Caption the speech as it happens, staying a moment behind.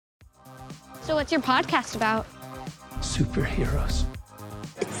So what's your podcast about? Superheroes.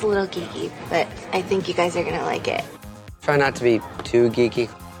 It's a little geeky, but I think you guys are gonna like it. Try not to be too geeky.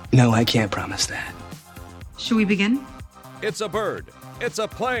 No, I can't promise that. Should we begin? It's a bird. It's a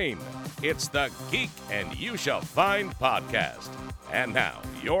plane. It's the Geek and You Shall Find podcast. And now,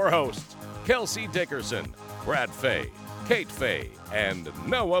 your hosts, Kelsey Dickerson, Brad Fay, Kate Fay, and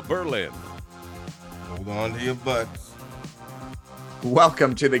Noah Berlin. Hold on to your butts.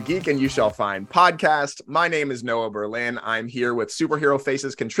 Welcome to the Geek and You Shall Find podcast. My name is Noah Berlin. I'm here with Superhero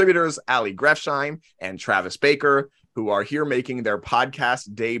Faces contributors Ali Grefsheim and Travis Baker, who are here making their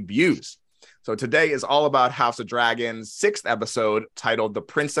podcast debuts. So today is all about House of Dragon's 6th episode titled The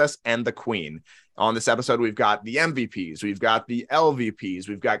Princess and the Queen. On this episode, we've got the MVPs, we've got the LVPs,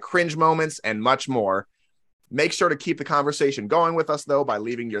 we've got cringe moments, and much more. Make sure to keep the conversation going with us, though, by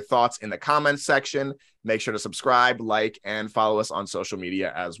leaving your thoughts in the comments section. Make sure to subscribe, like, and follow us on social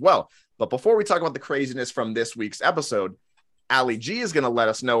media as well. But before we talk about the craziness from this week's episode, Ali G is going to let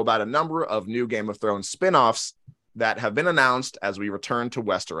us know about a number of new Game of Thrones spin-offs that have been announced as we return to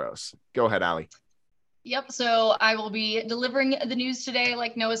Westeros. Go ahead, Ali. Yep, so I will be delivering the news today.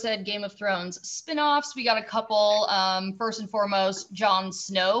 Like Noah said, Game of Thrones spin-offs. We got a couple. First and foremost, Jon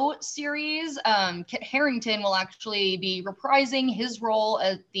Snow series. Kit Harington will actually be reprising his role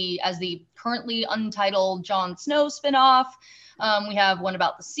as the currently untitled Jon Snow spin-off. We have one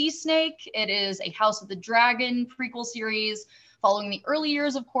about the Sea Snake. It is a House of the Dragon prequel series following the early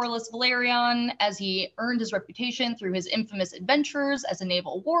years of Corlys Velaryon as he earned his reputation through his infamous adventures as a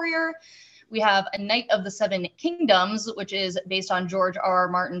naval warrior. We have A Knight of the Seven Kingdoms, which is based on George R.R.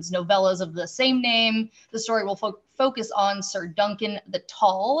 Martin's novellas of the same name. The story will focus on Sir Duncan the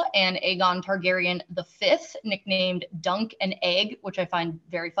Tall and Aegon Targaryen V, nicknamed Dunk and Egg, which I find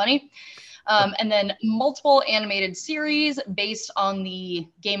very funny. And then multiple animated series based on the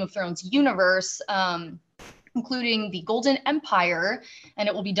Game of Thrones universe, including the Golden Empire, and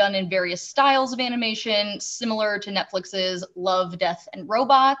it will be done in various styles of animation, similar to Netflix's Love, Death, and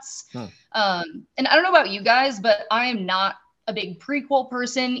Robots. And I don't know about you guys, but I am not a big prequel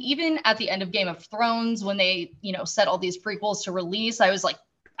person. Even at the end of Game of Thrones, when they, set all these prequels to release, I was like,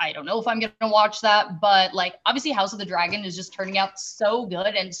 I don't know if I'm going to watch that, but obviously House of the Dragon is just turning out so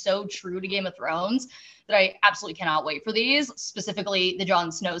good and so true to Game of Thrones that I absolutely cannot wait for these, specifically the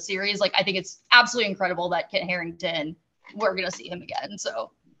Jon Snow series. I think it's absolutely incredible that Kit Harington, we're going to see him again.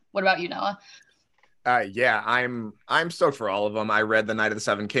 So what about you, Noah? Yeah, I'm stoked for all of them. I read The Knight of the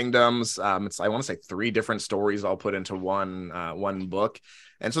Seven Kingdoms. It's, I want to say 3 different stories all put into one book.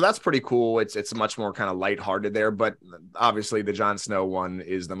 And so that's pretty cool. It's much more kind of lighthearted there, but obviously the Jon Snow one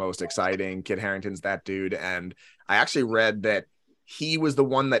is the most exciting. Kit Harington's that dude. And I actually read that he was the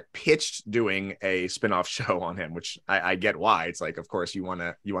one that pitched doing a spinoff show on him, which I get why. It's like, of course you want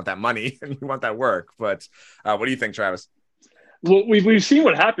that money and you want that work. But what do you think, Travis? Well, we've seen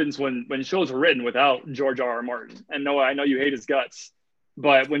what happens when shows are written without George R.R. Martin. And Noah, I know you hate his guts,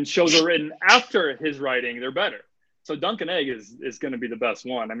 but when shows are written after his writing, they're better. So Dunk and Egg is going to be the best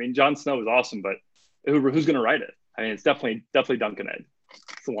one. I mean, Jon Snow is awesome, but who's going to write it? I mean, it's definitely Dunk and Egg.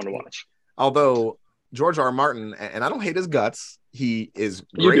 It's the one to watch. Although George R.R. Martin, and I don't hate his guts, he is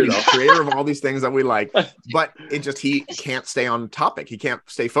great. He's creator of all these things that we like, but he can't stay on topic. He can't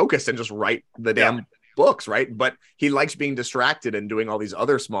stay focused and just write the damn books, right? But he likes being distracted and doing all these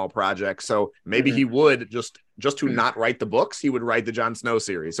other small projects. So maybe he would just to not write the books, he would write the Jon Snow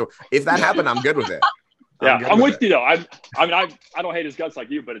series. So if that happened, I'm good with it. I'm with you though. I don't hate his guts like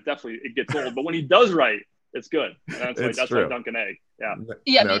you, but it gets old. But when he does write, it's good. And that's like Dunk and Egg.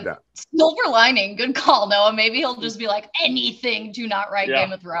 Yeah, no doubt. Silver lining, good call, Noah. Maybe he'll just be like, anything to not write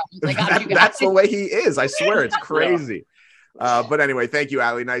Game of Thrones. That's the way he is. I swear, it's crazy. But anyway, thank you,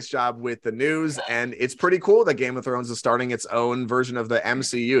 Ali. Nice job with the news. And it's pretty cool that Game of Thrones is starting its own version of the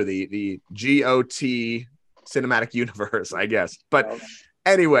MCU, the GOT cinematic universe, I guess. But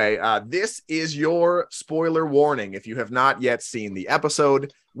anyway, this is your spoiler warning. If you have not yet seen the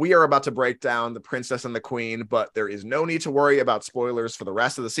episode, we are about to break down The Princess and the Queen, but there is no need to worry about spoilers for the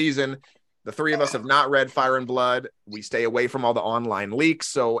rest of the season. The 3 of us have not read Fire and Blood. We stay away from all the online leaks.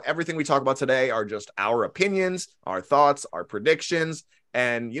 So everything we talk about today are just our opinions, our thoughts, our predictions,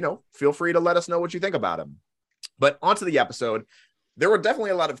 and, feel free to let us know what you think about them. But onto the episode. There were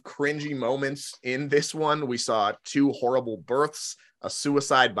definitely a lot of cringy moments in this one. We saw 2 horrible births, a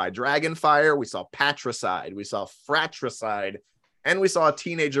suicide by dragonfire. We saw patricide. We saw fratricide. And we saw a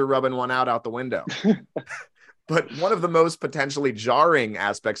teenager rubbing one out the window. But one of the most potentially jarring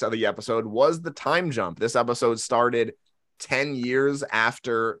aspects of the episode was the time jump. This episode started 10 years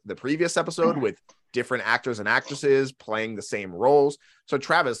after the previous episode with different actors and actresses playing the same roles. So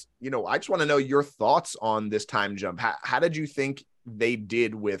Travis, I just want to know your thoughts on this time jump. How did you think they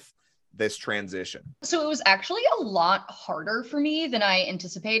did with this transition? So it was actually a lot harder for me than I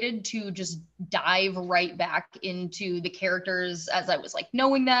anticipated to just dive right back into the characters as I was like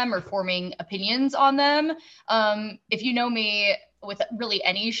knowing them or forming opinions on them. If you know me with really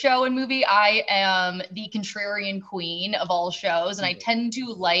any show and movie, I am the contrarian queen of all shows, and I tend to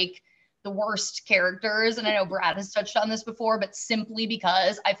like the worst characters. And I know Brad has touched on this before, but simply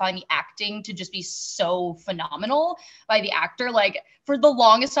because I find the acting to just be so phenomenal by the actor. Like for the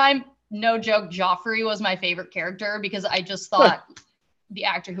longest time, no joke, Joffrey was my favorite character because I just thought the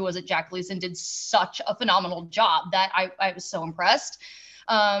actor who was at Jack Gleason did such a phenomenal job that I was so impressed.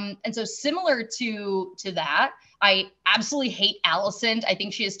 And so similar to that, I absolutely hate Alicent. I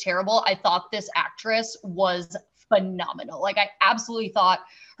think she is terrible. I thought this actress was phenomenal. Like I absolutely thought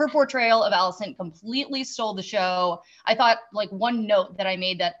her portrayal of Alicent completely stole the show. I thought like one note that I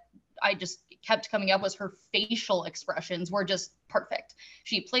made that I just kept coming up was her facial expressions were just perfect.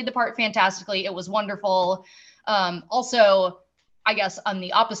 She played the part fantastically. It was wonderful. Also, I guess on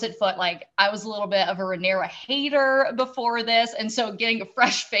the opposite foot, like I was a little bit of a Rhaenyra hater before this. And so getting a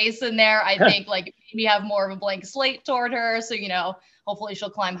fresh face in there, I think like made me have more of a blank slate toward her. So, hopefully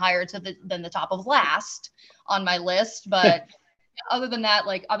she'll climb higher than the top of last on my list. But other than that,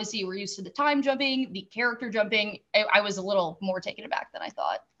 like obviously we're used to the time jumping, the character jumping. I was a little more taken aback than I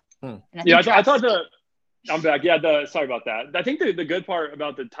thought. I thought I'm back. Yeah, sorry about that. I think the good part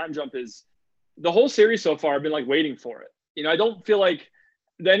about the time jump is the whole series so far, I've been like waiting for it. I don't feel like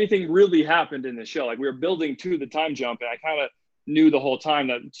anything really happened in the show. Like we were building to the time jump, and I kind of knew the whole time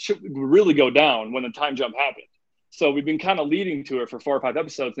that shit would really go down when the time jump happened. So we've been kind of leading to it for 4 or 5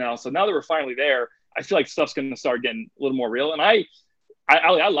 episodes now. So now that we're finally there, I feel like stuff's going to start getting a little more real. And I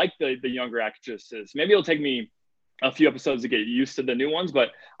like the younger actresses. Maybe it'll take me a few episodes to get used to the new ones,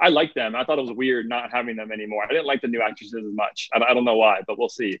 but I like them. I thought it was weird not having them anymore. I didn't like the new actresses as much. I don't know why, but we'll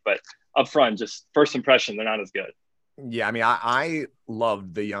see. But up front, just first impression, they're not as good. Yeah, I mean, I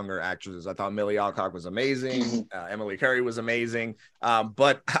loved the younger actresses. I thought Millie Alcock was amazing. Emily Carey was amazing.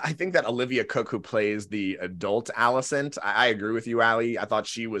 But I think that Olivia Cook, who plays the adult Alicent, I agree with you, Allie. I thought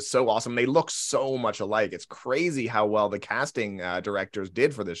she was so awesome. They look so much alike. It's crazy how well the casting directors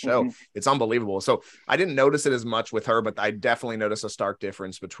did for this show. It's unbelievable. So I didn't notice it as much with her, but I definitely noticed a stark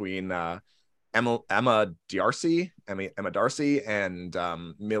difference between Emma Darcy and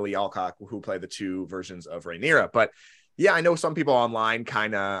Millie Alcock, who play the two versions of Rhaenyra. But yeah, I know some people online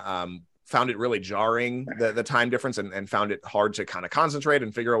kind of found it really jarring, the time difference, and found it hard to kind of concentrate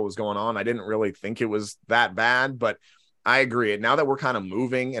and figure out what was going on. I didn't really think it was that bad, but I agree. Now that we're kind of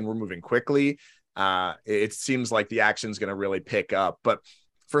moving and we're moving quickly, it seems like the action's going to really pick up. But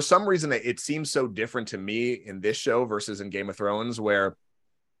for some reason, it seems so different to me in this show versus in Game of Thrones, where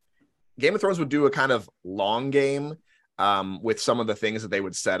Game of Thrones would do a kind of long game with some of the things that they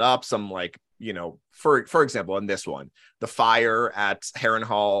would set up. Some like, for example, in this one, the fire at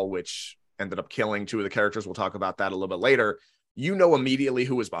Harrenhal, which ended up killing 2 of the characters. We'll talk about that a little bit later. Immediately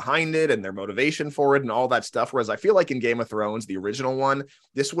who was behind it and their motivation for it and all that stuff. Whereas I feel like in Game of Thrones, the original one,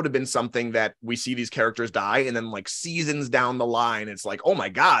 this would have been something that we see these characters die, and then like seasons down the line, it's like, oh my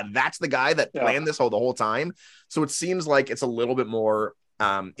God, that's the guy that planned this the whole time. So it seems like it's a little bit more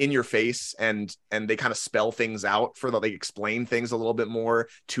in your face, and they kind of spell things out they explain things a little bit more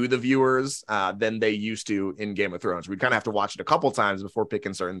to the viewers than they used to in Game of Thrones. We kind of have to watch it a couple times before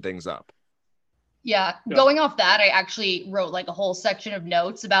picking certain things up. Yeah. Going off that, I actually wrote like a whole section of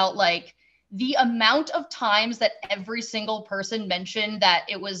notes about like the amount of times that every single person mentioned that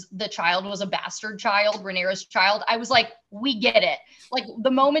the child was a bastard child, Rhaenyra's child. I was like, we get it. Like the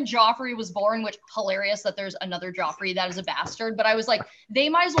moment Joffrey was born, which hilarious that there's another Joffrey that is a bastard, but I was like, they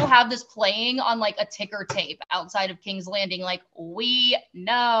might as well have this playing on like a ticker tape outside of King's Landing. Like we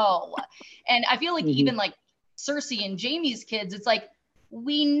know. And I feel like even like Cersei and Jaime's kids, it's like,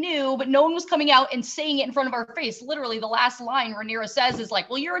 we knew, but no one was coming out and saying it in front of our face. Literally, the last line Rhaenyra says is like,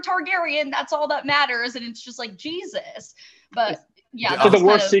 well, you're a Targaryen. That's all that matters. And it's just like, Jesus. But yeah. It's like the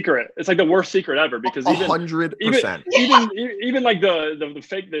worst secret. It's like the worst secret ever, because 100%. Even like the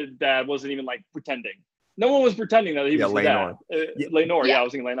fake dad wasn't even like pretending. No one was pretending that he was the dad. Laenor. I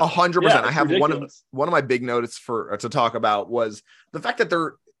was thinking Laenor. 100%. I have ridiculous. one of my big notes to talk about was the fact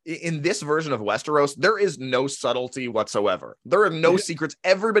that in this version of Westeros, there is no subtlety whatsoever. There are no secrets.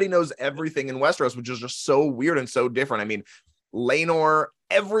 Everybody knows everything in Westeros, which is just so weird and so different. I mean, Laenor,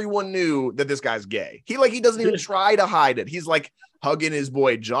 everyone knew that this guy's gay. He doesn't even try to hide it. He's like hugging his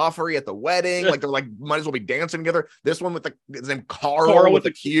boy Joffrey at the wedding. Like they're like, might as well be dancing together. This one with his name Carl with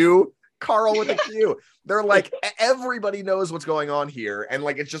a Q. Carl with a Q. They're like, everybody knows what's going on here. And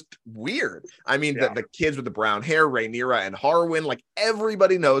like, it's just weird. I mean, the kids with the brown hair, Rhaenyra and Harwin, like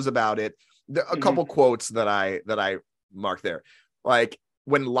everybody knows about it. A couple quotes that I marked there. Like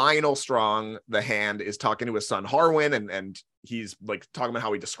when Lionel Strong, the Hand, is talking to his son Harwin, and he's like talking about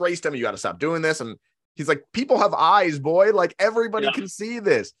how he disgraced him. You got to stop doing this. And he's like, people have eyes, boy. Like everybody can see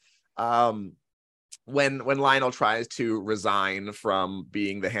this. When Lionel tries to resign from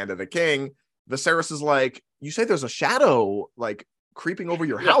being the Hand of the King, Viserys is like, you say there's a shadow like creeping over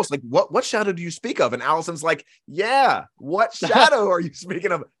your house. Like what shadow do you speak of? And Alicent's like, yeah, what shadow are you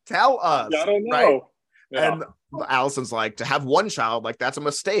speaking of? Tell us. I don't know. Right? Yeah. And Alicent's like, to have one child, like that's a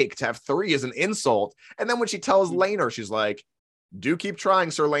mistake. To have three is an insult. And then when she tells Laenor, she's like, do keep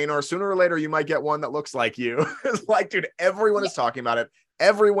trying, Sir Laenor. Sooner or later, you might get one that looks like you. It's like, dude, everyone is talking about it.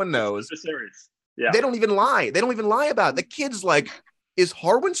 Everyone knows. Yeah. They don't even lie. They don't even lie about it. The kid's like, is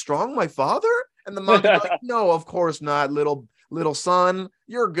Harwin Strong my father? And the mom's like, no, of course not, little son.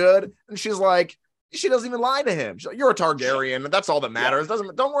 You're good. And she's like, she doesn't even lie to him. She's like, you're a Targaryen. That's all that matters.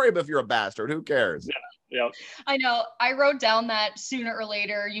 Don't worry if you're a bastard. Who cares? Yeah. I know. I wrote down that sooner or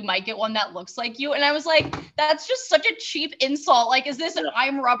later you might get one that looks like you. And I was like, that's just such a cheap insult. Like, is this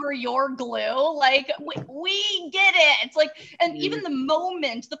I'm rubber, you're glue? Like, we get it. It's like, and even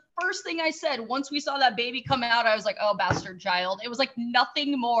the first thing I said, once we saw that baby come out, I was like, oh, bastard child. It was like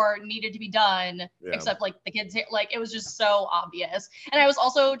nothing more needed to be done except like the kids. Like, it was just so obvious. And I was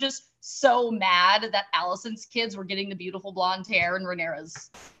also just so mad that Alicent's kids were getting the beautiful blonde hair and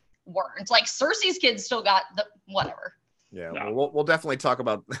Rhaenyra's weren't. Like Cersei's kids still got the whatever. We'll definitely talk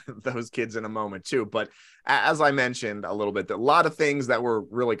about those kids in a moment too, but as I mentioned a little bit, a lot of things that were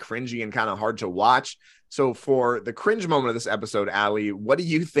really cringy and kind of hard to watch. So for the cringe moment of this episode, Allie, what do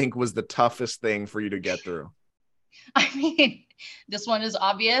you think was the toughest thing for you to get through? I mean, this one is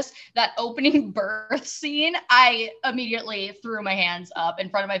obvious. That opening birth scene, I immediately threw my hands up in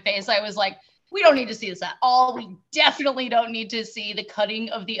front of my face. I was like, we don't need to see this at all. We definitely don't need to see the cutting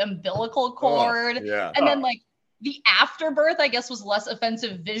of the umbilical cord. And then like the afterbirth, I guess, was less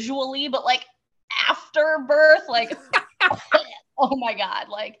offensive visually, but like afterbirth, like, oh my God.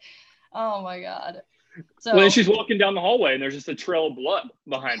 So when she's walking down the hallway and there's just a trail of blood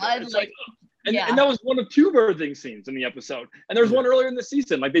behind her. It's and that was one of two birthing scenes in the episode. And there was one earlier in the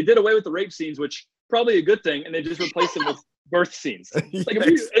season. Like they did away with the rape scenes, which probably a good thing. And they just replaced them with birth scenes. Like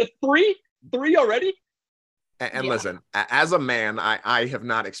three already? And listen, as a man, I have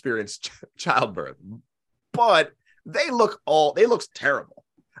not experienced childbirth, but they look terrible.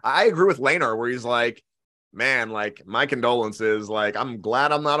 I agree with Laenor where he's like, man, like my condolences. Like, I'm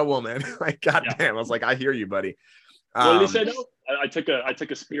glad I'm not a woman. Like, goddamn. I was like, I hear you, buddy. What did he say? No, I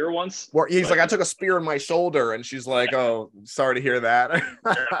took a spear once. Where he's like, I took a spear in my shoulder, and she's like, oh, sorry to hear that.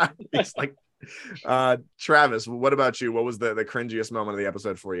 He's like, Travis, what about you? What was the cringiest moment of the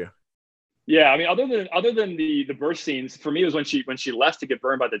episode for you? Yeah, I mean, other than the birth scenes, for me it was when she left to get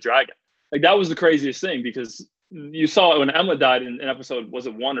burned by the dragon. Like that was the craziest thing because you saw it when Emma died in episode, was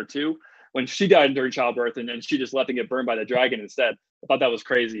it 1 or 2? When she died during childbirth and then she just left and get burned by the dragon instead. I thought that was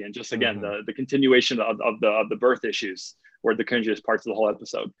crazy. And just again, the continuation of the birth issues were the cringiest parts of the whole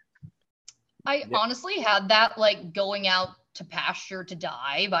episode. I honestly had that like going out to pasture to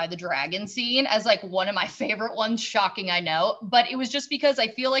die by the dragon scene as like one of my favorite ones. Shocking, I know, but it was just because I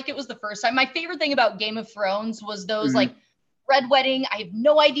feel like it was the first time. My favorite thing about Game of Thrones was those like red wedding. I have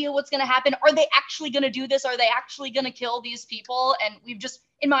no idea what's going to happen. Are they actually going to do this? Are they actually going to kill these people? And we've just,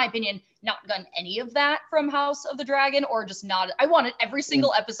 in my opinion, not done any of that from House of the Dragon, or just not. I wanted every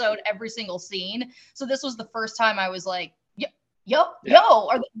single episode, every single scene. So this was the first time I was like,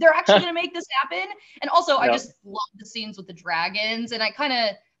 they're actually going to make this happen. And also I just love the scenes with the dragons. And I kind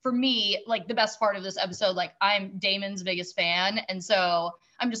of, for me, like the best part of this episode, like I'm Damon's biggest fan. And so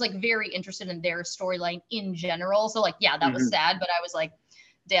I'm just like very interested in their storyline in general. So like, yeah, that was sad, but I was like,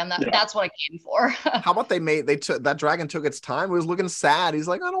 damn, that's what I came for. How about they took that dragon took its time. It was looking sad. He's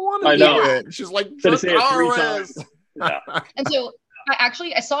like, I don't want to do it. She's like, say it 3 times. And so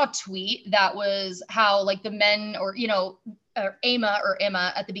I saw a tweet that was how like the men or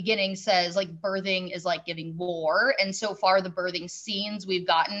Emma at the beginning says like birthing is like giving war, and so far the birthing scenes we've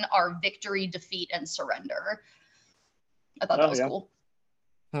gotten are victory, defeat, and surrender. I thought that was cool.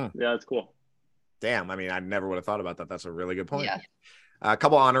 Yeah, that's cool. Damn, I mean, I never would have thought about that. That's a really good point. Yeah. A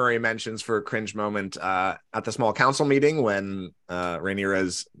couple honorary mentions for cringe moment at the small council meeting when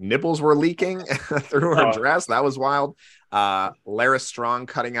Rhaenyra's nipples were leaking through her dress. That was wild. Larys Strong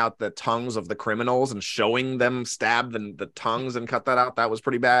cutting out the tongues of the criminals and showing them stab the tongues and cut that out. That was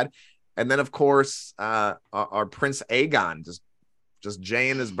pretty bad. And then, of course, our Prince Aegon just just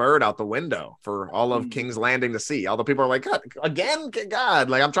jaying his bird out the window for all of King's Landing to see. All the people are like, God, again, God,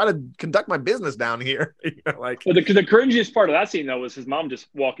 like I'm trying to conduct my business down here. Like, but the cringiest part of that scene though was his mom just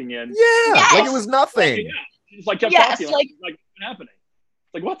walking in. Yeah, Yes! like it was nothing. Like, yeah, she just like kept Yes, talking, like what's happening?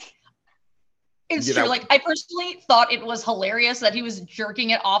 Like what? It's You true. know- Like I personally thought it was hilarious that he was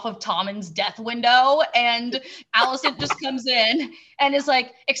jerking it off of Tommen's death window, and Alicent just comes in and is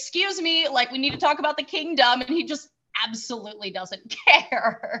like, "Excuse me, like we need to talk about the kingdom," and he just absolutely doesn't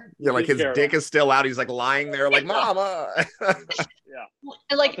care. Yeah, like his Terrible. dick is still out. He's like lying there, like "Mama."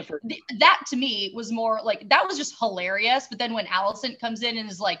 And like that to me was more like that was just hilarious. But then when Alicent comes in and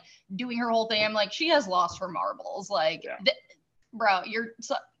is like doing her whole thing, I'm like, she has lost her marbles. Like, bro, you're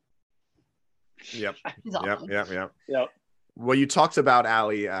so. Yep. He's awesome. Yep. Well, you talked about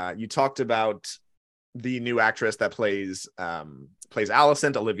Ali. You talked about the new actress that plays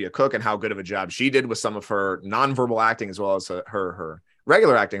Alicent, Olivia Cook, and how good of a job she did with some of her nonverbal acting as well as her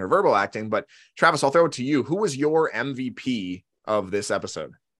regular acting, her verbal acting. But Travis, I'll throw it to you. Who was your MVP of this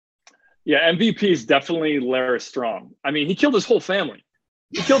episode? Yeah, MVP is definitely Larys Strong. I mean, he killed his whole family.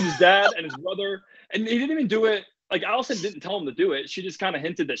 He killed his dad and his brother, and he didn't even do it. Like Alicent didn't tell him to do it. She just kind of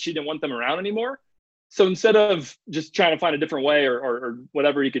hinted that she didn't want them around anymore. So instead of just trying to find a different way or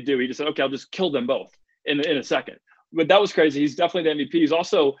whatever he could do, he just said, okay, I'll just kill them both in a second. But that was crazy. He's definitely the MVP. He's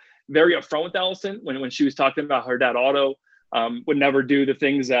also very upfront with Alicent when she was talking about her dad, Otto, would never do the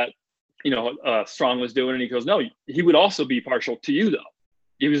things that, Strong was doing. And he goes, no, he would also be partial to you, though.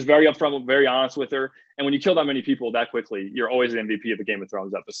 He was very upfront, very honest with her. And when you kill that many people that quickly, you're always the MVP of a Game of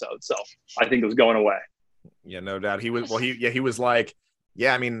Thrones episode. So I think it was going away. Yeah, no doubt. He was like,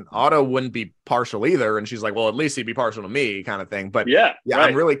 yeah, I mean, Otto wouldn't be partial either. And she's like, well, at least he'd be partial to me kind of thing. But yeah, right.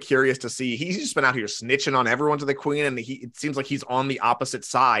 I'm really curious to see. He's just been out here snitching on everyone to the queen. And it seems like he's on the opposite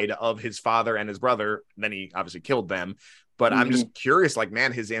side of his father and his brother. Then he obviously killed them. But I'm just curious, like,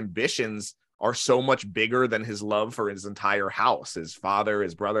 man, his ambitions are so much bigger than his love for his entire house, his father,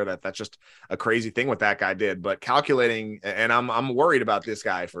 his brother. That's just a crazy thing what that guy did. But calculating, and I'm worried about this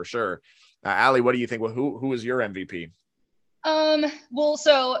guy for sure. Ali, what do you think? Well, who is your MVP? Well,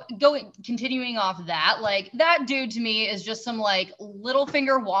 so continuing off that, like that dude to me is just some like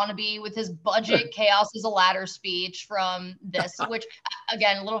Littlefinger wannabe with his budget chaos is a ladder speech from this, which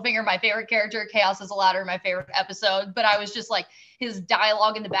again, Littlefinger, my favorite character, chaos is a ladder, my favorite episode. But I was just like his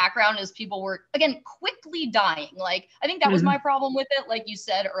dialogue in the background as people were again quickly dying. Like I think that was my problem with it. Like you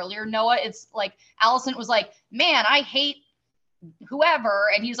said earlier, Noah, it's like Alicent was like, man, I hate whoever,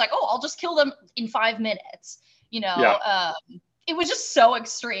 and he was like, oh, I'll just kill them in 5 minutes. It was just so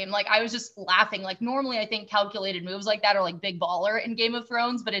extreme. Like I was just laughing. Like normally I think calculated moves like that are like big baller in Game of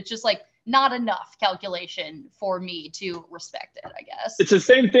Thrones, but it's just like not enough calculation for me to respect it, I guess. It's the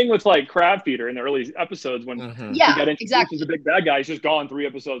same thing with like Crab Feeder in the early episodes when he got introduced as a big bad guy. He's just gone 3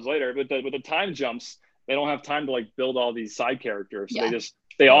 episodes later. But with the time jumps, they don't have time to like build all these side characters. So they just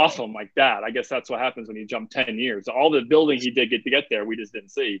stay off them like that. I guess that's what happens when you jump 10 years. All the building he did get to get there, we just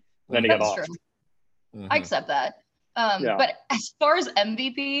didn't see. Then he got off. I accept that. But as far as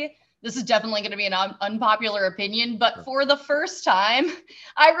MVP, this is definitely going to be an unpopular opinion, but for the first time,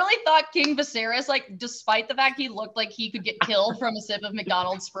 I really thought King Viserys, like, despite the fact he looked like he could get killed from a sip of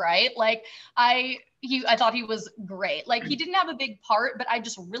McDonald's Sprite, like, I thought he was great. Like, he didn't have a big part, but I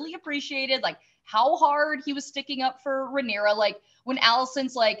just really appreciated, like, how hard he was sticking up for Rhaenyra. Like, when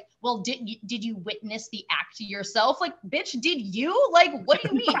Alicent's like, well, did you witness the act to yourself? Like, bitch, did you? Like, what do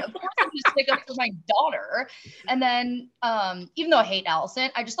you mean? Of course I'm going to stick up for my daughter. And then, even though I hate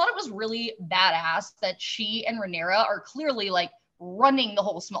Alicent, I just thought it was really badass that she and Rhaenyra are clearly, like, running the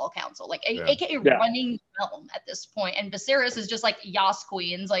whole small council, like, aka running the realm at this point. And Viserys is just like, yas,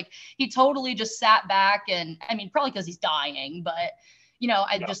 queens. Like, he totally just sat back and, I mean, probably because he's dying, but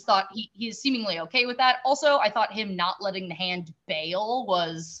I just thought he's seemingly okay with that. Also, I thought him not letting the hand bail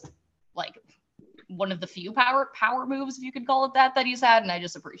was like one of the few power moves, if you could call it that he's had. And I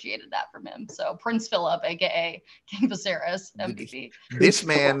just appreciated that from him. So Prince Philip, aka King Viserys, MVP. This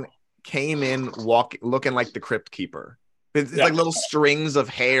man came in looking like the Crypt Keeper. It's like little strings of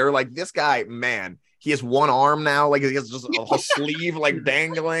hair. Like this guy, man, he has one arm now. Like he has just a whole sleeve like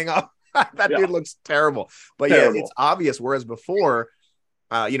dangling up. That dude looks terrible. But yeah, it's obvious. Whereas before,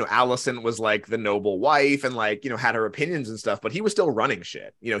 Alicent was like the noble wife and like, had her opinions and stuff, but he was still running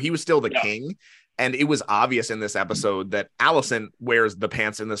shit. He was still the king. And it was obvious in this episode that Alicent wears the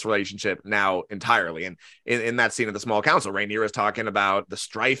pants in this relationship now entirely. And in that scene of the small council, Rhaenyra is talking about the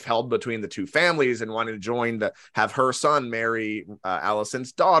strife held between the two families and wanting to have her son marry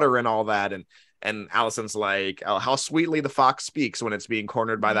Alicent's daughter and all that. And Alicent's like, oh, how sweetly the fox speaks when it's being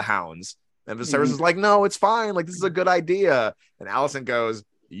cornered by the hounds. And Viserys is like, no, it's fine. Like, this is a good idea. And Alicent goes,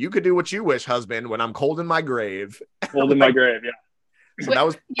 you could do what you wish, husband, when I'm cold in my grave. Cold in my grave, yeah. So that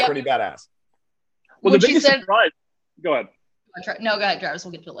was pretty badass. Well, When the she biggest said- surprise. Go ahead. No, go ahead, Travis.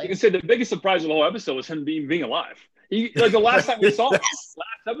 We'll get to it You later. can say the biggest surprise of the whole episode was him being alive. He like the last time we saw him,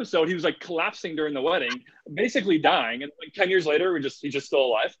 last episode, he was like collapsing during the wedding, basically dying, and like 10 years later, he's just still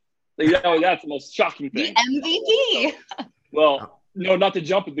alive. Like, that's the most shocking thing. The MVP. Well, no, not to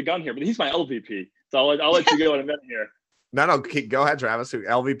jump at the gun here, but he's my LVP. So I'll let you go in a minute here. No, go ahead, Travis.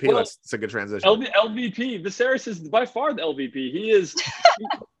 LVP, Well, it's a good transition. LVP, Viserys is by far the LVP. He is,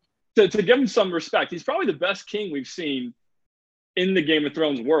 to give him some respect, he's probably the best king we've seen in the Game of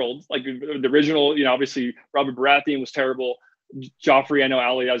Thrones world. Like the original, obviously Robert Baratheon was terrible. Joffrey, I know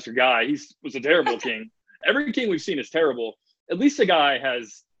Ali, that's your guy. He was a terrible king. Every king we've seen is terrible. At least the guy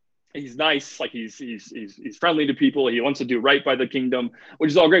he's nice. Like he's friendly to people. He wants to do right by the kingdom,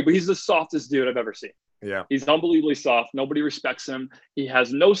 which is all great, but he's the softest dude I've ever seen. Yeah. He's unbelievably soft. Nobody respects him. He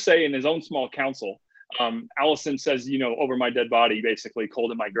has no say in his own small council. Alicent says, over my dead body, basically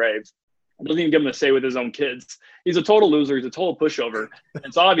cold in my grave. Doesn't even give him a say with his own kids. He's a total loser. He's a total pushover. And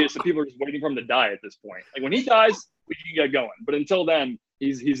it's obvious that people are just waiting for him to die at this point. Like when he dies, we can get going. But until then,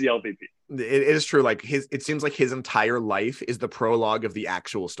 he's the LVP. It is true. Like it seems like his entire life is the prologue of the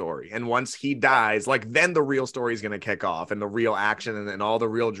actual story. And once he dies, like then the real story is going to kick off and the real action and all the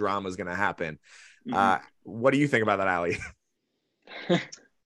real drama is going to happen. What do you think about that, Ali?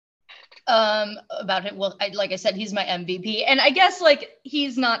 About it. Well, like I said, he's my MVP, and I guess like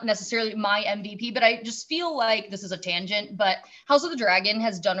he's not necessarily my MVP, but I just feel like this is a tangent, but House of the Dragon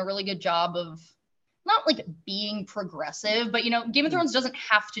has done a really good job of not like being progressive, but Game of Thrones doesn't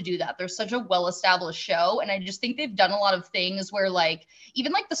have to do that. There's such a well-established show, and I just think they've done a lot of things where like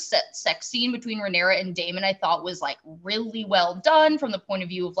even like the sex scene between Rhaenyra and Daemon I thought was like really well done from the point of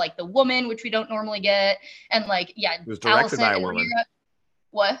view of like the woman, which we don't normally get, and like it was directed by a woman.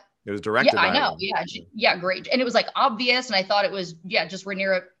 What? It was directed by I know. a woman. Yeah, great. And it was like obvious, and I thought it was just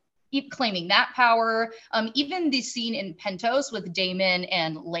Rhaenyra claiming that power. Even the scene in Pentos with Daemon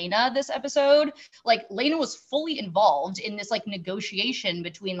and Laena this episode, like Laena was fully involved in this like negotiation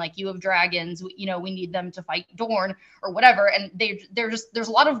between like you have dragons, we need them to fight Dorne or whatever, and there's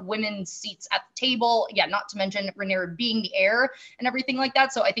a lot of women's seats at the table. Yeah, not to mention Rhaenyra being the heir and everything like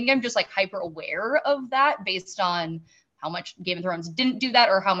that. So I think I'm just like hyper aware of that based on how much Game of Thrones didn't do that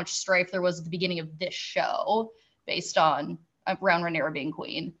or how much strife there was at the beginning of this show based on around Rhaenyra being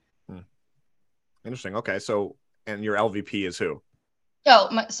queen. Interesting. Okay. So, and your LVP is who? Oh,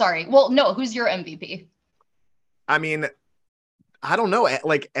 sorry. Well, no, who's your MVP? I mean, I don't know.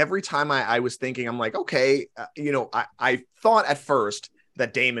 Like every time I was thinking, I'm like, okay, I thought at first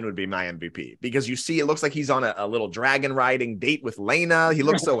that Daemon would be my MVP because you see, it looks like he's on a little dragon riding date with Laena. He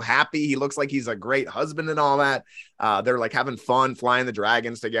looks so happy. He looks like he's a great husband and all that. They're like having fun flying the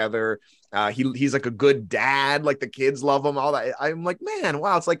dragons together. He's like a good dad. Like the kids love him, all that. I'm like, man,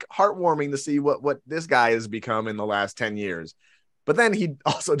 wow. It's like heartwarming to see what this guy has become in the last 10 years. But then he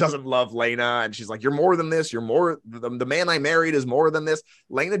also doesn't love Laena. And she's like, you're more than this. You're more, the man I married is more than this.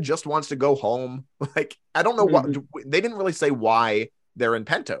 Laena just wants to go home. Like, I don't know what, they didn't really say why they're in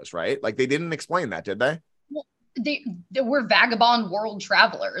Pentos, right? Like they didn't explain that, did they? Well, they were vagabond world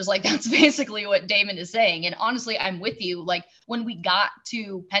travelers. Like that's basically what Daemon is saying. And honestly, I'm with you. Like when we got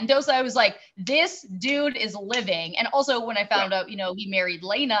to Pentos, I was like, this dude is living. And also when I found out, he married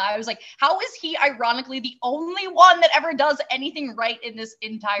Laena, I was like, how is he ironically the only one that ever does anything right in this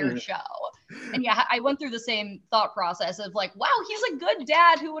entire show? And yeah, I went through the same thought process of like, wow, he's a good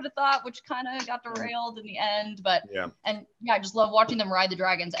dad. Who would have thought? Which kind of got derailed in the end. But I just love watching them ride the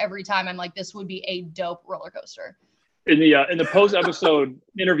dragons every time. I'm like, this would be a dope roller coaster. In the post episode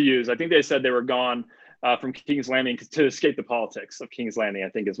interviews, I think they said they were gone from King's Landing to escape the politics of King's Landing. I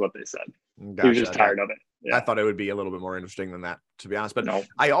think is what they said. Gotcha. He was just tired of it. Yeah. I thought it would be a little bit more interesting than that, to be honest. But no.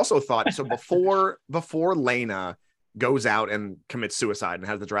 I also thought so before Laena goes out and commits suicide and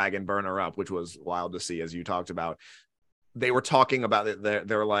has the dragon burn her up, which was wild to see, as you talked about. They were talking about it.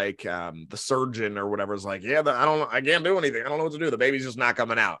 They're like the surgeon or whatever is like, I can't do anything. I don't know what to do. The baby's just not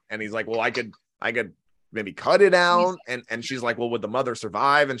coming out. And he's like, well, I could maybe cut it out. And she's like, well, would the mother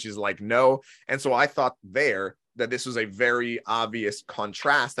survive? And she's like, no. And so I thought that this was a very obvious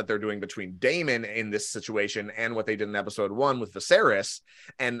contrast that they're doing between Daemon in this situation and what they did in episode 1 with Viserys.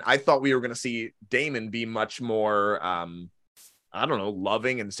 And I thought we were going to see Daemon be much more,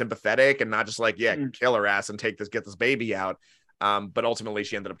 loving and sympathetic and not just like, kill her ass and get this baby out. But ultimately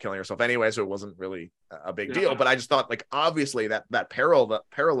she ended up killing herself anyway. So it wasn't really a big deal, but I just thought like, obviously that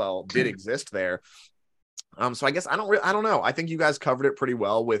parallel did exist there. So I guess I don't know. I think you guys covered it pretty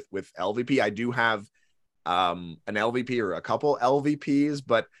well with LVP. I do have an LVP or a couple LVPs,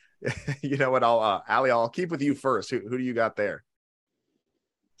 but you know what? Allie, I'll keep with you first. Who do you got there?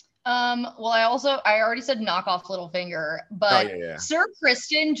 Well, I already said knock off Littlefinger, but Ser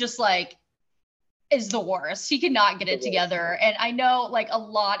Criston just like is the worst. He cannot get it together. And I know like a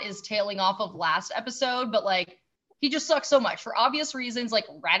lot is tailing off of last episode, but like he just sucks so much for obvious reasons, like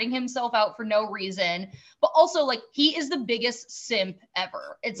ratting himself out for no reason, but also like he is the biggest simp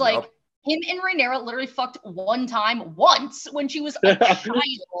ever. It's like him and Rhaenyra literally fucked one time once when she was a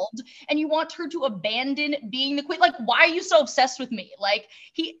child, and you want her to abandon being the queen. Like, why are you so obsessed with me? Like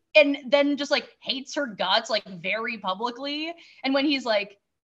and then just like hates her guts, like very publicly. And when he's like,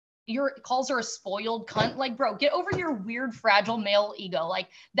 calls her a spoiled cunt, like, bro, get over your weird fragile male ego. Like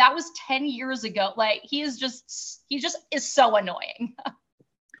that was 10 years ago. Like he just is so annoying.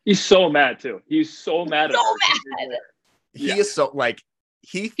 He's so mad too. He's so mad. He is so like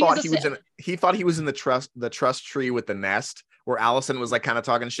he thought he was in the trust tree with the nest where Alicent was like kind of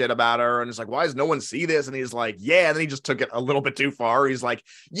talking shit about her and it's like, why does no one see this? And he's like, yeah. And then he just took it a little bit too far. He's like,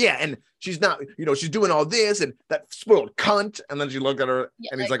 yeah, and she's not, she's doing all this and that spoiled cunt. And then she looked at her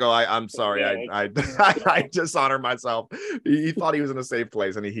and he's like, oh, I'm sorry. I dishonor myself. He thought he was in a safe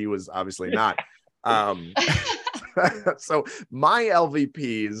place and he was obviously not. So my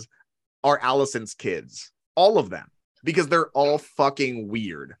LVPs are Alicent's kids, all of them. Because they're all fucking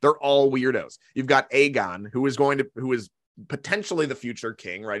weird. They're all weirdos. You've got Aegon, who is potentially the future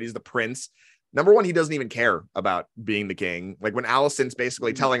king, right? He's the prince. Number one, he doesn't even care about being the king. Like when Alicent's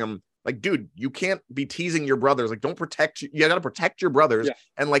basically telling him, like, dude, you can't be teasing your brothers. Like, don't protect you. You got to protect your brothers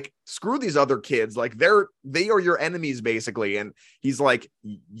and like screw these other kids. Like they are your enemies basically. And he's like,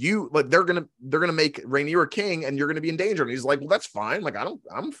 they're gonna make Rhaenyra king, and you're gonna be in danger. And he's like, well, that's fine. Like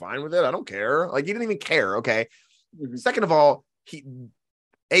I'm fine with it. I don't care. Like he didn't even care. Okay. Second of all,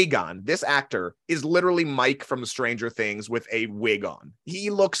 Aegon, this actor, is literally Mike from Stranger Things with a wig on. He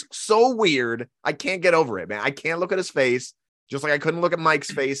looks so weird. I can't get over it, man. I can't look at his face, just like I couldn't look at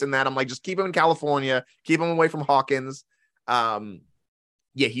Mike's face and that. I'm like, just keep him in California, keep him away from Hawkins.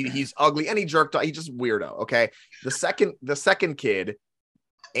 He's ugly and he jerked off. He's just weirdo. Okay. The second kid,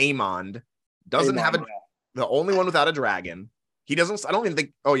 Aemond, doesn't have the only one without a dragon. He doesn't, I don't even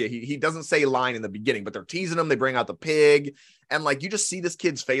think, he doesn't say line in the beginning, but they're teasing him. They bring out the pig. And like, you just see this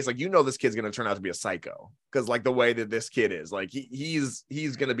kid's face. Like, this kid's going to turn out to be a psycho. Cause like the way that this kid is like, he's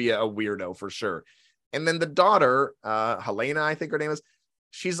going to be a weirdo for sure. And then the daughter, Helena, I think her name is,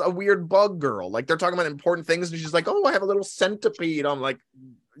 she's a weird bug girl. Like they're talking about important things. And she's like, oh, I have a little centipede. I'm like,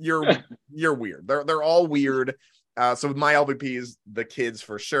 you're weird. They're all weird. So my LVP is the kids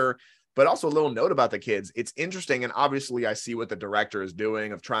for sure. But also a little note about the kids. It's interesting. And obviously I see what the director is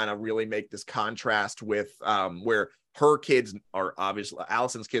doing of trying to really make this contrast with where her kids are obviously,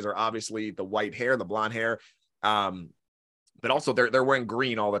 Alicent's kids are obviously the white hair, the blonde hair. But also they're wearing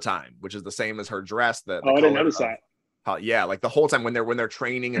green all the time, which is the same as her dress. I didn't notice that. Like the whole time when they're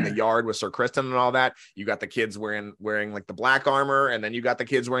training in the yard with Ser Criston and all that, you got the kids wearing like the black armor, and then you got the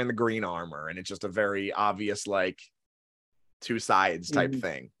kids wearing the green armor. And it's just a very obvious, like two sides type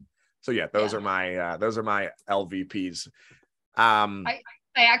thing. So those are my LVPs. I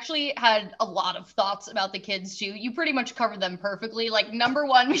actually had a lot of thoughts about the kids too. You pretty much covered them perfectly. Like number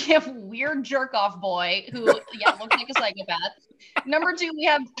one, we have weird jerk off boy who looks like a psychopath. Number two, we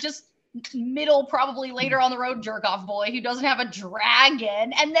have just middle, probably later on the road jerk off boy who doesn't have a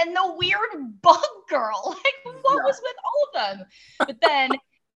dragon, and then the weird bug girl. Like what was with all of them? But then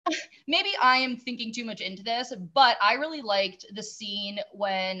maybe I am thinking too much into this, but I really liked the scene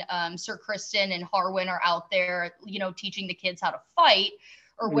when Ser Criston and Harwin are out there, teaching the kids how to fight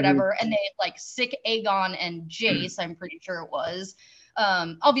or whatever. And they like sick Aegon and Jace, I'm pretty sure it was.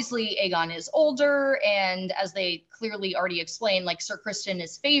 Obviously Aegon is older, and as they clearly already explained, like Ser Criston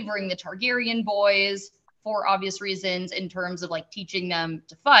is favoring the Targaryen boys for obvious reasons in terms of like teaching them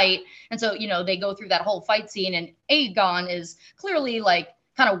to fight. And so, they go through that whole fight scene, and Aegon is clearly like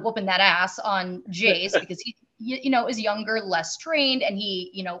kind of whooping that ass on Jace because he is younger, less trained, and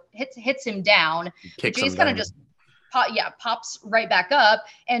he hits him down. Jace kind of just pops right back up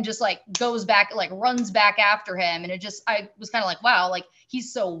and just like goes back, like runs back after him. And I was kind of like, wow, like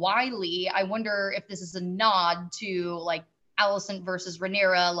he's so wily. I wonder if this is a nod to like Alicent versus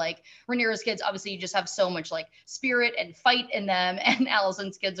Rhaenyra. Like Rhaenyra's kids obviously just have so much like spirit and fight in them, and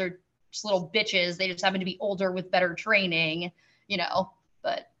Alicent's kids are just little bitches. They just happen to be older with better training,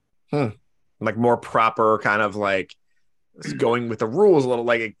 but like more proper kind of like going with the rules a little,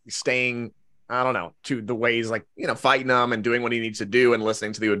 like staying I don't know, to the ways like, fighting them and doing what he needs to do and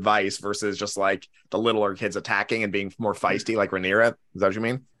listening to the advice versus just like the littler kids attacking and being more feisty like Rhaenyra. Is that what you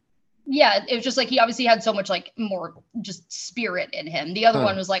mean? Yeah, it was just like he obviously had so much like more just spirit in him. The other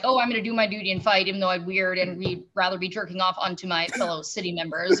one was like, oh, I'm going to do my duty and fight, even though I'm weird and we'd rather be jerking off onto my fellow city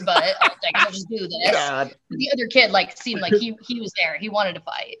members. But I'll just do this. God. The other kid like seemed like he was there. He wanted to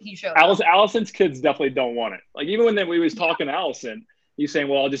fight. He showed up. Alicent's kids definitely don't want it. Like even when we was talking to Alicent, he's saying,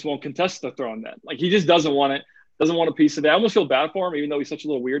 well, I just won't contest the throne then. Like he just doesn't want it. Doesn't want a piece of that. I almost feel bad for him, even though he's such a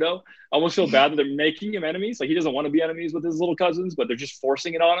little weirdo. I almost feel bad that they're making him enemies. Like he doesn't want to be enemies with his little cousins, but they're just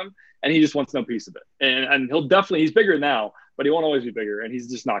forcing it on him, and he just wants no piece of it. And he'll definitely, he's bigger now, but he won't always be bigger, and he's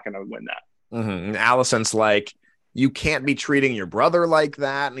just not going to win that. And Alicent's like, you can't be treating your brother like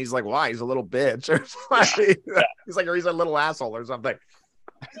that, and he's like, why? He's a little bitch, or he's like, or he's a little asshole, or something.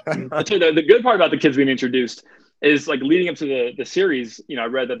 The good part about the kids being introduced is like leading up to the series. I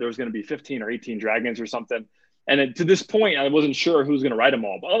read that there was going to be 15 or 18 dragons or something. And to this point, I wasn't sure who's going to write them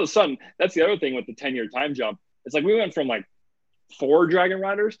all. But all of a sudden, that's the other thing with the 10-year time jump. It's like we went from like 4 dragon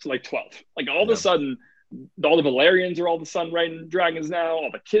riders to like 12. Like all of a sudden, all the Valerians are all of a sudden riding dragons now.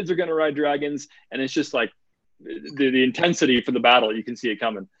 All the kids are going to ride dragons. And it's just like the intensity for the battle. You can see it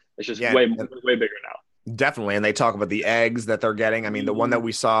coming. It's just way bigger now. Definitely. And they talk about the eggs that they're getting. I mean, the one that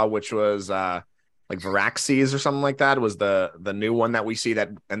we saw, which was like Varaxes or something like that, was the new one that we see that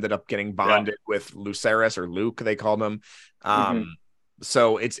ended up getting bonded with Lucerys, or Luke, they called him.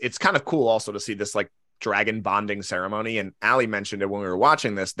 So it's kind of cool also to see this like dragon bonding ceremony. And Allie mentioned it when we were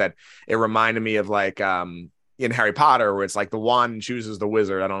watching this, that it reminded me of like in Harry Potter, where it's like the wand chooses the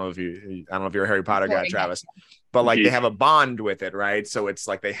wizard. I don't know if you're a Harry Potter guy, Travis, but like they have a bond with it, right? So it's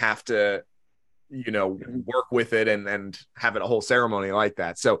like they have to work with it and have it a whole ceremony like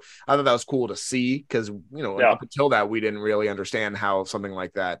that. So I thought that was cool to see, because up until that we didn't really understand how something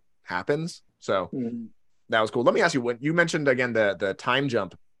like that happens. So that was cool. Let me ask you, when you mentioned again the time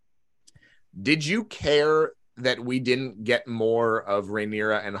jump, did you care that we didn't get more of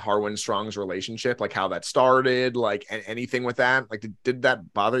Rhaenyra and Harwin Strong's relationship, like how that started, like anything with that? Like did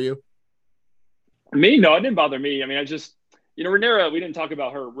that bother you? Me? No, it didn't bother me. I mean, I just Rhaenyra, we didn't talk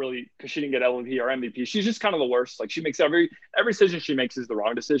about her really because she didn't get LMP or MVP. She's just kind of the worst. Like she makes every decision she makes is the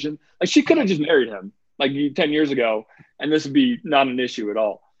wrong decision. Like she could have just married him like 10 years ago, and this would be not an issue at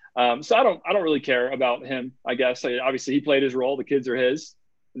all. So I don't really care about him, I guess. Obviously he played his role. The kids are his.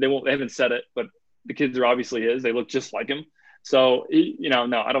 They haven't said it, but the kids are obviously his. They look just like him. So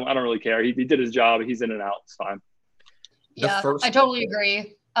no, I don't really care. He did his job. He's in and out. It's fine. Yeah, I totally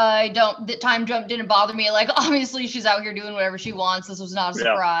agree. The time jump didn't bother me. Like, obviously she's out here doing whatever she wants. This was not a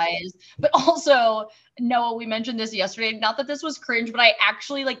surprise. But also, Noah, we mentioned this yesterday. Not that this was cringe, but I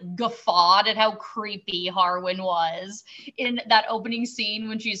actually like guffawed at how creepy Harwin was in that opening scene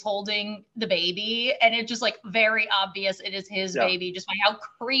when she's holding the baby. And it's just like very obvious it is his baby, just by how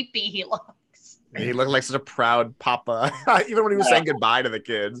creepy he looks. He looked like such a proud papa, even when he was saying goodbye to the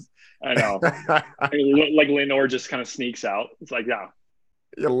kids. I know. Like Lenore just kind of sneaks out. It's like,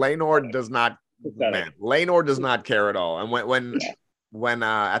 Lenore does not. Lenore does not care at all. And when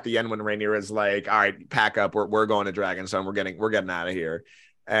at the end, when Rhaenyra is like, "All right, pack up. We're going to Dragonstone. We're getting out of here,"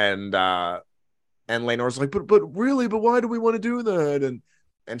 and Lenore's like, "But why do we want to do that?"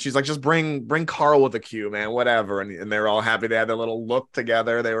 And she's like, "Just bring Carl with the Q, man. Whatever." And they're all happy. They had their little look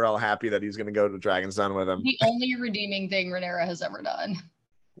together. They were all happy that he's going to go to Dragonstone with him. The only redeeming thing Rhaenyra has ever done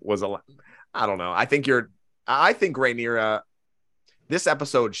was I don't know. I think Rhaenyra. This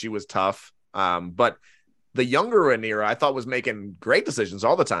episode, she was tough, but the younger Rhaenyra, I thought, was making great decisions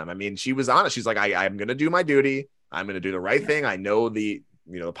all the time. I mean, she was honest. She's like, I'm going to do my duty. I'm going to do the right thing. I know the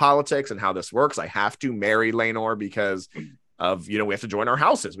politics and how this works. I have to marry Lenore because of, we have to join our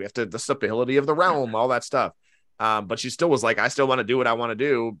houses. We have to, the stability of the realm, all that stuff. But she still was like, I still want to do what I want to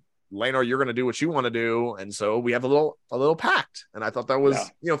do. Lenore, you're going to do what you want to do. And so we have a little pact. And I thought that was,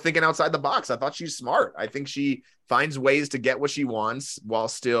 thinking outside the box. I thought she's smart. I think she finds ways to get what she wants while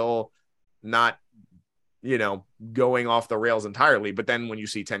still not, going off the rails entirely. But then when you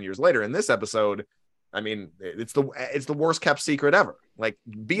see 10 years later in this episode, I mean, it's the worst kept secret ever. Like,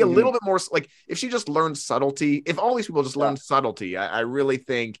 be a little bit more like, if she just learned subtlety, if all these people just learned subtlety, I really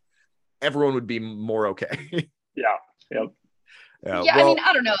think everyone would be more okay. Yeah. I mean,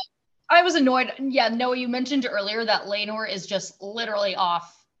 I don't know. I was annoyed. Yeah, Noah, you mentioned earlier that Lenore is just literally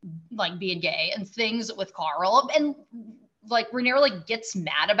off, like, being gay and things with Carl. And, like, Rhaenyra, like, gets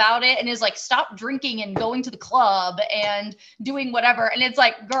mad about it and is like, stop drinking and going to the club and doing whatever. And it's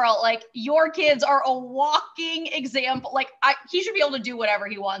like, girl, like, your kids are a walking example. Like, he should be able to do whatever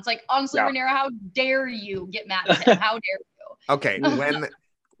he wants. Like, honestly, Rhaenyra, how dare you get mad at him? How dare you? Okay,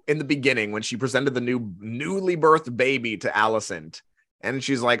 in the beginning when she presented the newly birthed baby to Alicent, and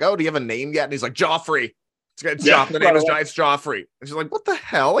she's like, "Oh, do you have a name yet?" And he's like, "Joffrey." It's Yeah, the name is right. it's Joffrey. And she's like, "What the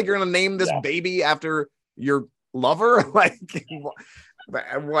hell? Like, you're gonna name this baby after your lover?" Like,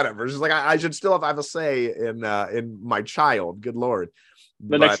 whatever. She's like, I should still have a say in my child. Good Lord.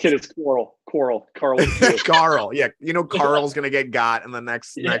 The next kid is Carl. Carl. Yeah, Carl's gonna get got, and the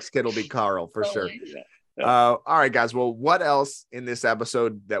next kid will be Carl for sure. Yeah. All right, guys. Well, what else in this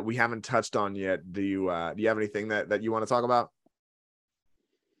episode that we haven't touched on yet? Do you have anything that you want to talk about?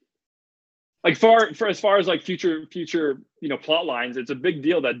 Like as far as like future plot lines, it's a big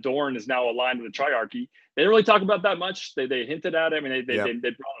deal that Dorne is now aligned with the Triarchy. They didn't really talk about that much. They hinted at it. I mean, they brought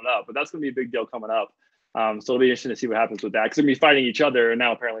it up, but that's going to be a big deal coming up. So it'll be interesting to see what happens with that, because they're going to be fighting each other, and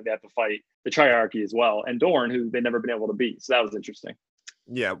now apparently they have to fight the Triarchy as well, and Dorne, who they've never been able to beat. So that was interesting.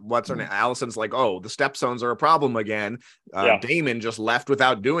 Yeah, what's her name? Alicent's like, "Oh, the stepstones are a problem again." Daemon just left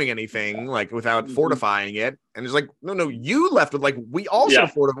without doing anything, like without fortifying it, and he's like, "No, you left with we also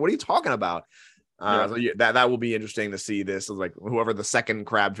fortified. What are you talking about?" So that will be interesting to see this. Like whoever the second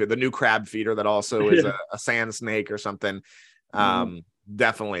the new crab feeder that also is a sand snake or something.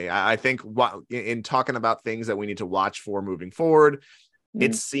 Definitely, I think in talking about things that we need to watch for moving forward,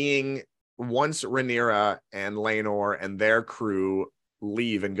 it's seeing once Rhaenyra and Laenor and their crew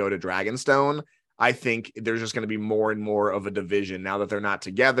leave and go to Dragonstone, I think there's just going to be more and more of a division now that they're not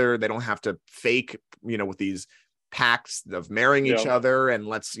together. They don't have to fake, with these pacts of marrying each other, and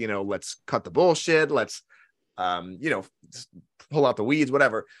let's cut the bullshit. Let's, pull out the weeds,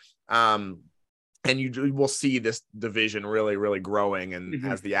 whatever. And you will see this division really, really growing, and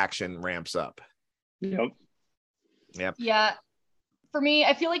as the action ramps up. Yep. Yeah. For me,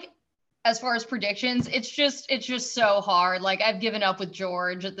 I feel like, as far as predictions, it's just so hard. Like, I've given up with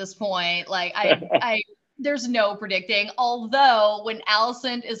George at this point. Like, I there's no predicting. Although when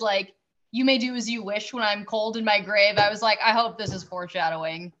Alicent is like, "You may do as you wish when I'm cold in my grave," I was like, I hope this is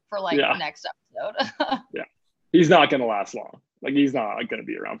foreshadowing for the next episode. Yeah, he's not gonna last long. Like, he's not gonna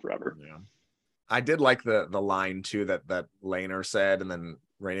be around forever. Yeah, I did like the line too that Laenor said, and then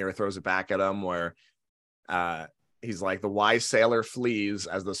Rhaenyra throws it back at him, where he's like, "The wise sailor flees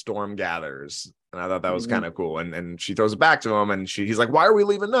as the storm gathers." And I thought that was kind of cool. And she throws it back to him, and he's like, "Why are we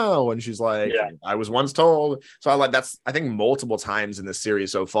leaving now?" And she's like, "I was once told." So I think multiple times in this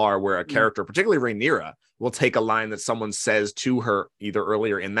series so far where a character, particularly Rhaenyra, will take a line that someone says to her either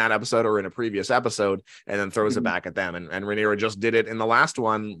earlier in that episode or in a previous episode, and then throws it back at them. And Rhaenyra just did it in the last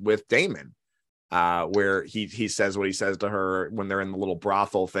one with Daemon. Where he says what he says to her when they're in the little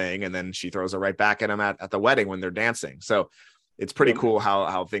brothel thing, and then she throws it right back at him at the wedding when they're dancing. So it's pretty cool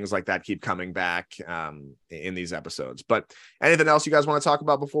how things like that keep coming back in these episodes. But anything else you guys want to talk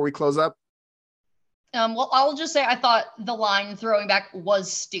about before we close up? Well, I'll just say I thought the line throwing back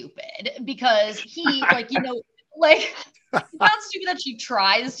was stupid, because he not stupid that she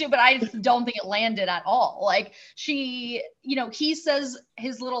tries to, but I don't think it landed at all. Like, she, he says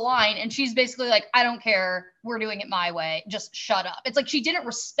his little line, and she's basically like, "I don't care. We're doing it my way. Just shut up." It's like she didn't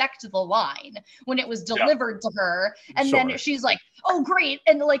respect the line when it was delivered to her. And then she's like, "Oh, great.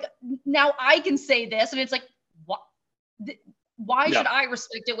 And like, now I can say this." And it's like, what? Why should I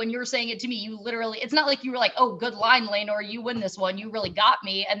respect it when you're saying it to me? You literally, it's not like you were like, "Oh, good line, Laenor, you win this one. You really got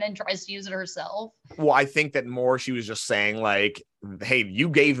me," and then tries to use it herself. Well, I think that more she was just saying like, "Hey, you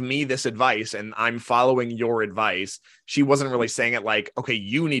gave me this advice and I'm following your advice." She wasn't really saying it like, "Okay,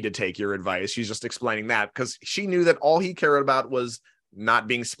 you need to take your advice." She's just explaining that because she knew that all he cared about was not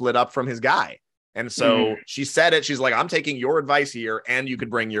being split up from his guy. And so she said it. She's like, "I'm taking your advice here, and you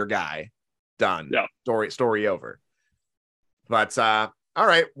could bring your guy." Done. Yeah. Story over. But all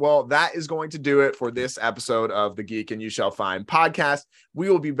right, well, that is going to do it for this episode of the Geek and You Shall Find podcast. We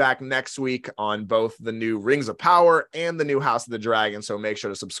will be back next week on both the new Rings of Power and the new House of the Dragon, so make sure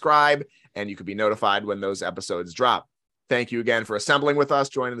to subscribe, and you can be notified when those episodes drop. Thank you again for assembling with us,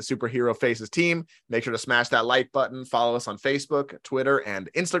 joining the Superhero Faces team. Make sure to smash that like button, follow us on Facebook, Twitter, and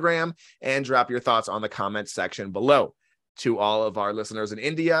Instagram, and drop your thoughts on the comments section below. To all of our listeners in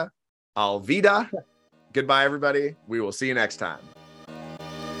India, Alvida. Goodbye, everybody. We will see you next time.